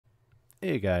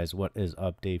Hey guys, what is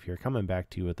up? Dave here, coming back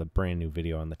to you with a brand new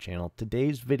video on the channel.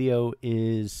 Today's video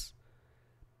is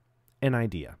an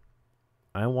idea.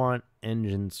 I want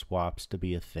engine swaps to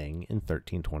be a thing in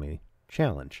 1320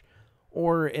 Challenge.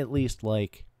 Or at least,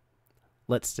 like,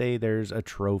 let's say there's a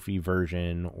trophy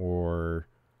version or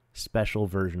special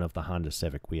version of the Honda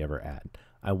Civic we ever add.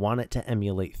 I want it to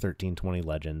emulate 1320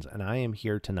 Legends, and I am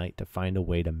here tonight to find a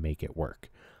way to make it work.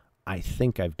 I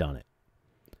think I've done it.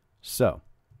 So,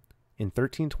 in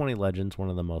 1320 Legends, one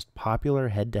of the most popular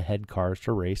head-to-head cars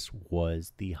to race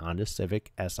was the Honda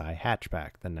Civic Si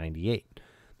hatchback, the 98.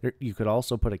 You could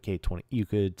also put a K20. You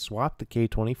could swap the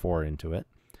K24 into it.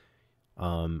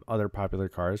 Other popular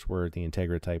cars were the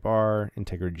Integra Type R,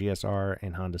 Integra GSR,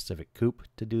 and Honda Civic Coupe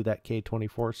to do that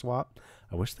K24 swap.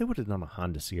 I wish they would have done a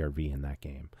Honda CR-V in that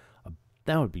game.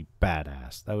 That would be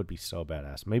badass. That would be so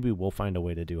badass. Maybe we'll find a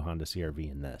way to do Honda CR-V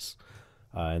in this,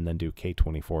 and then do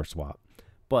K24 swap.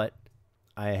 But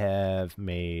I have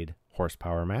made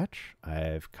horsepower match.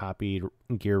 I've copied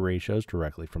gear ratios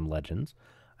directly from Legends.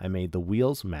 I made the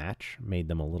wheels match, made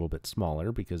them a little bit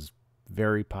smaller because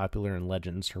very popular in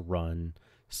Legends to run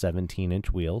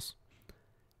 17-inch wheels.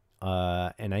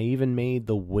 And I even made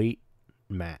the weight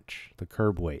match, the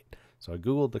curb weight. So I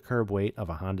Googled the curb weight of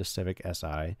a Honda Civic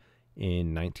Si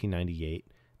in 1998.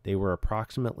 They were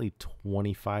approximately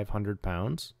 2,500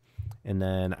 pounds. And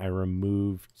then I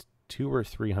removed 200 or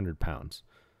 300 pounds.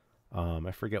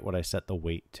 I forget what I set the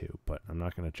weight to, but I'm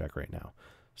not going to check right now.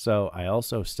 So I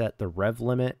also set the rev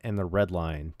limit and the red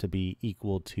line to be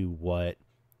equal to what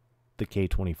the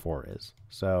K24 is.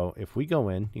 So if we go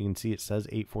in, you can see it says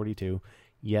 842.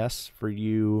 Yes, for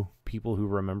you people who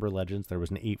remember Legends, there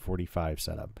was an 845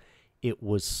 setup. It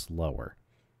was slower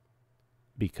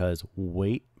because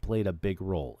weight played a big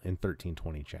role in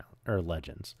 1320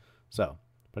 Legends. So,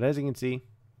 but as you can see,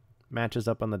 matches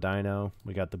up on the dyno.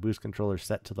 We got the boost controller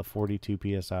set to the 42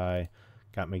 PSI.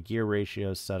 Got my gear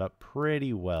ratios set up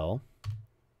pretty well.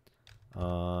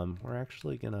 We're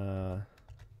actually gonna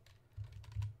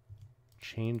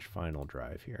change final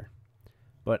drive here.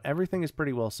 But everything is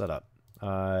pretty well set up.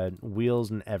 Wheels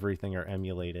and everything are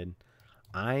emulated.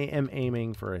 I am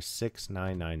aiming for a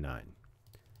 6999.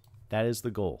 That is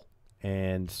the goal.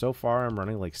 And so far I'm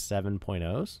running like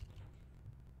 7.0s.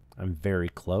 I'm very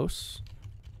close.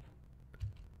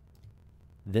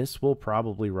 This will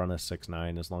probably run a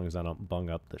 6.9 as long as I don't bung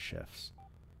up the shifts.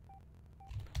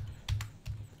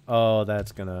 Oh,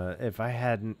 that's gonna... If I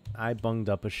hadn't... I bunged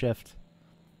up a shift.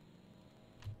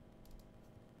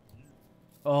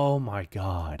 Oh my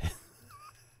god.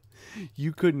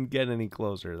 You couldn't get any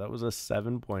closer. That was a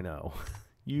 7.0.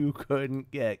 You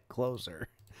couldn't get closer.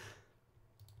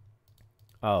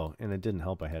 Oh, and it didn't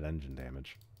help I had engine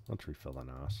damage. Let's refill the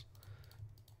NOS.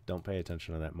 Don't pay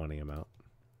attention to that money amount.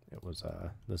 It was,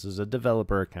 this is a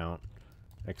developer account.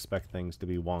 Expect things to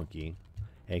be wonky,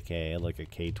 aka like a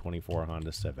K24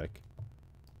 Honda Civic.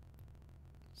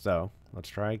 So, let's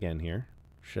try again here.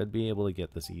 Should be able to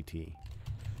get this ET.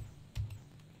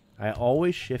 I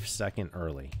always shift second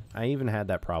early. I even had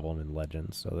that problem in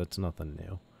Legends, so that's nothing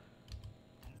new.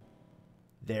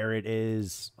 There it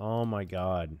is. Oh my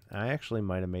god. I actually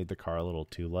might have made the car a little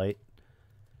too light.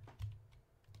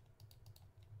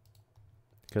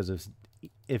 Because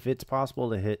if it's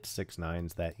possible to hit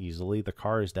 6.9s that easily, the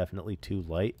car is definitely too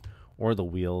light, or the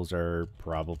wheels are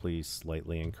probably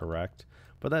slightly incorrect.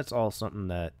 But that's all something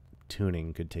that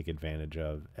tuning could take advantage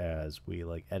of as we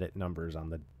like edit numbers on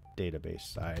the database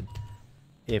side,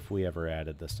 if we ever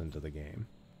added this into the game.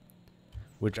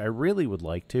 Which I really would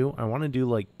like to. I want to do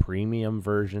like premium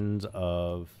versions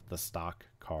of the stock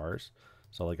cars.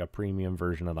 So like a premium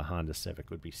version of the Honda Civic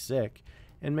would be sick.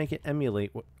 And make it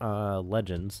emulate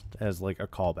Legends as like a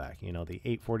callback. You know, the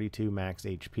 842 max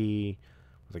HP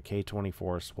with a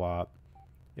K24 swap.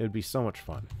 It would be so much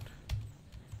fun.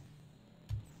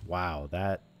 Wow,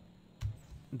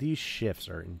 these shifts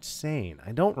are insane.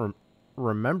 I don't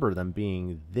remember them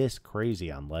being this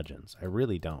crazy on Legends. I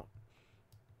really don't.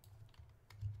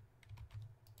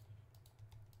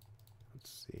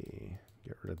 Let's see.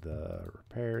 Get rid of the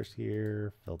repairs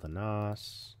here. Fill the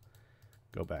NOS.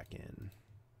 Go back in.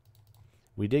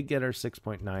 We did get our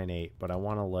 6.98, but I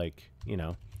want to, like, you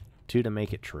know, 2 to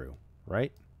make it true,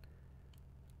 right?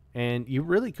 And you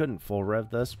really couldn't full rev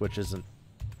this, which is a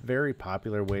very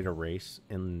popular way to race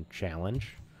in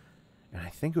Challenge. And I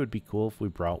think it would be cool if we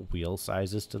brought wheel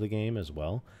sizes to the game as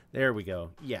well. There we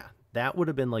go. Yeah, that would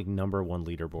have been like #1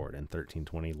 leaderboard in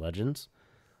 1320 Legends.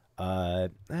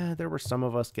 There were some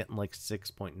of us getting like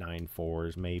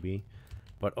 6.94s maybe.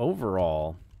 But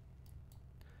overall,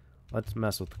 let's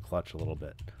mess with the clutch a little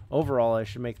bit. Overall, I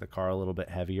should make the car a little bit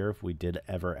heavier if we did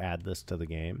ever add this to the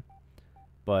game.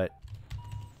 But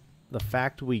the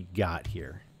fact we got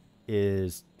here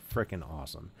is freaking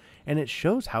awesome. And it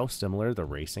shows how similar the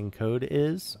racing code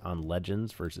is on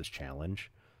Legends versus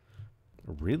Challenge.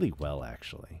 Really well,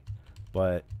 actually.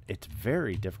 But it's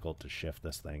very difficult to shift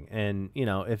this thing. And, you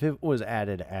know, if it was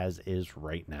added as is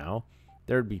right now,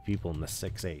 there'd be people in the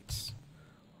 6.8s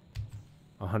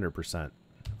 100%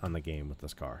 on the game with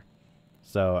this car.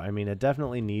 So, I mean, it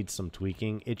definitely needs some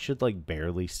tweaking. It should, like,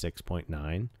 barely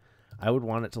 6.9. I would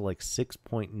want it to, like,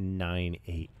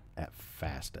 6.98 at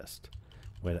fastest,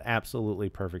 with absolutely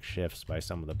perfect shifts by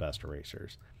some of the best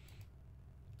racers.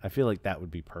 I feel like that would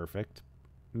be perfect.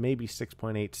 Maybe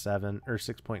 6.87 or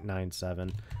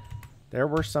 6.97. There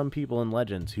were some people in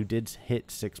Legends who did hit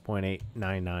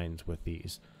 6.899s with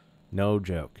these. No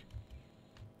joke.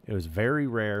 It was very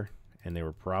rare, and they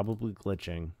were probably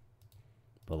glitching.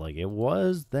 But, like, it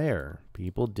was there.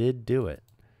 People did do it.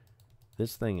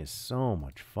 This thing is so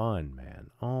much fun,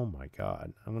 man. Oh, my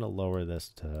God. I'm going to lower this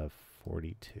to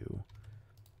 42.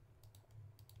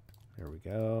 There we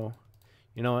go.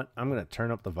 You know what? I'm going to turn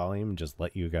up the volume and just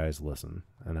let you guys listen.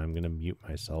 And I'm going to mute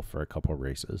myself for a couple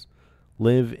races.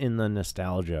 Live in the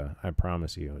nostalgia. I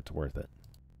promise you, it's worth it.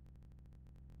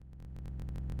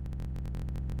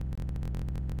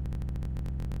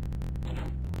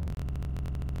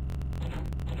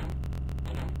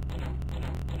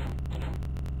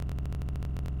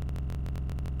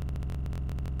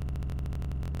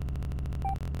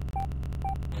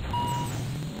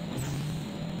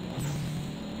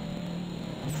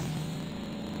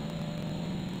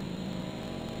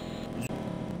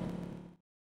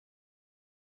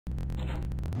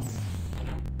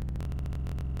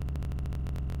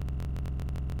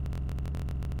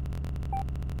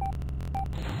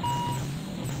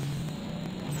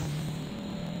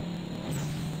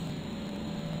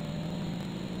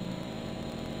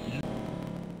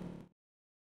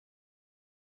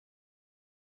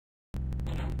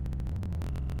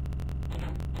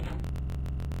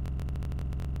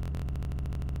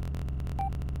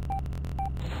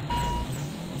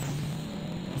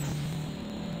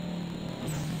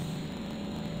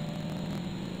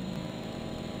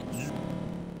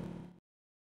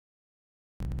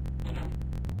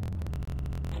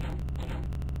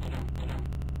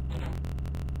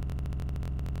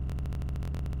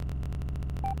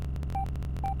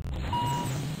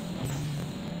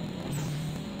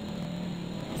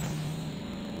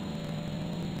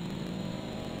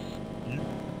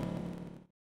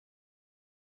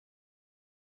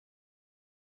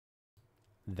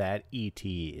 That ET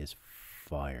is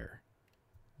fire.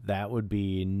 That would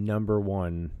be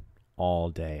 #1 all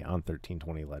day on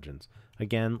 1320 Legends.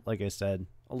 Again, like I said,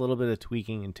 a little bit of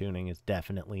tweaking and tuning is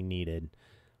definitely needed.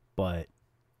 But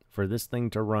for this thing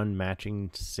to run matching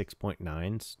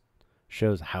 6.9s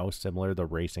shows how similar the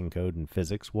racing code and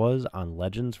physics was on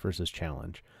Legends versus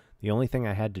Challenge. The only thing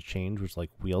I had to change was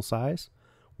like wheel size,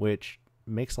 which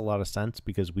makes a lot of sense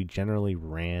because we generally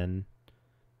ran,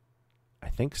 I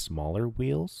think, smaller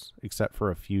wheels, except for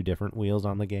a few different wheels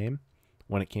on the game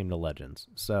when it came to Legends.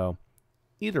 So,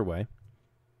 either way,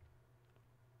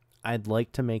 I'd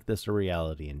like to make this a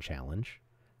reality in Challenge.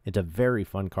 It's a very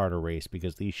fun car to race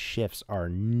because these shifts are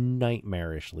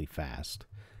nightmarishly fast,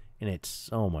 and it's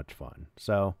so much fun.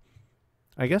 So,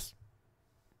 I guess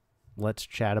let's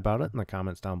chat about it in the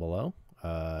comments down below.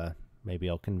 Maybe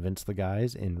I'll convince the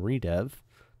guys in Redev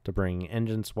to bring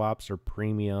engine swaps or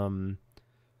premium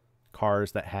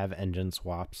cars that have engine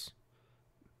swaps,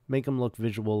 make them look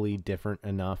visually different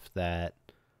enough that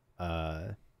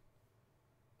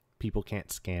people can't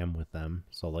scam with them.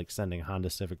 So like sending Honda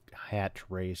Civic hatch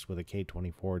race with a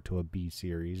K24 to a B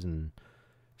series and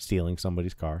stealing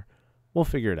somebody's car. We'll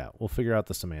figure it out. We'll figure out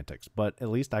the semantics, but at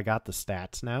least I got the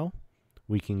stats now.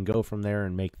 We can go from there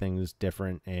and make things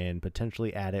different and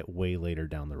potentially add it way later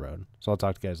down the road. So I'll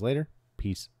talk to you guys later.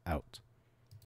 Peace out.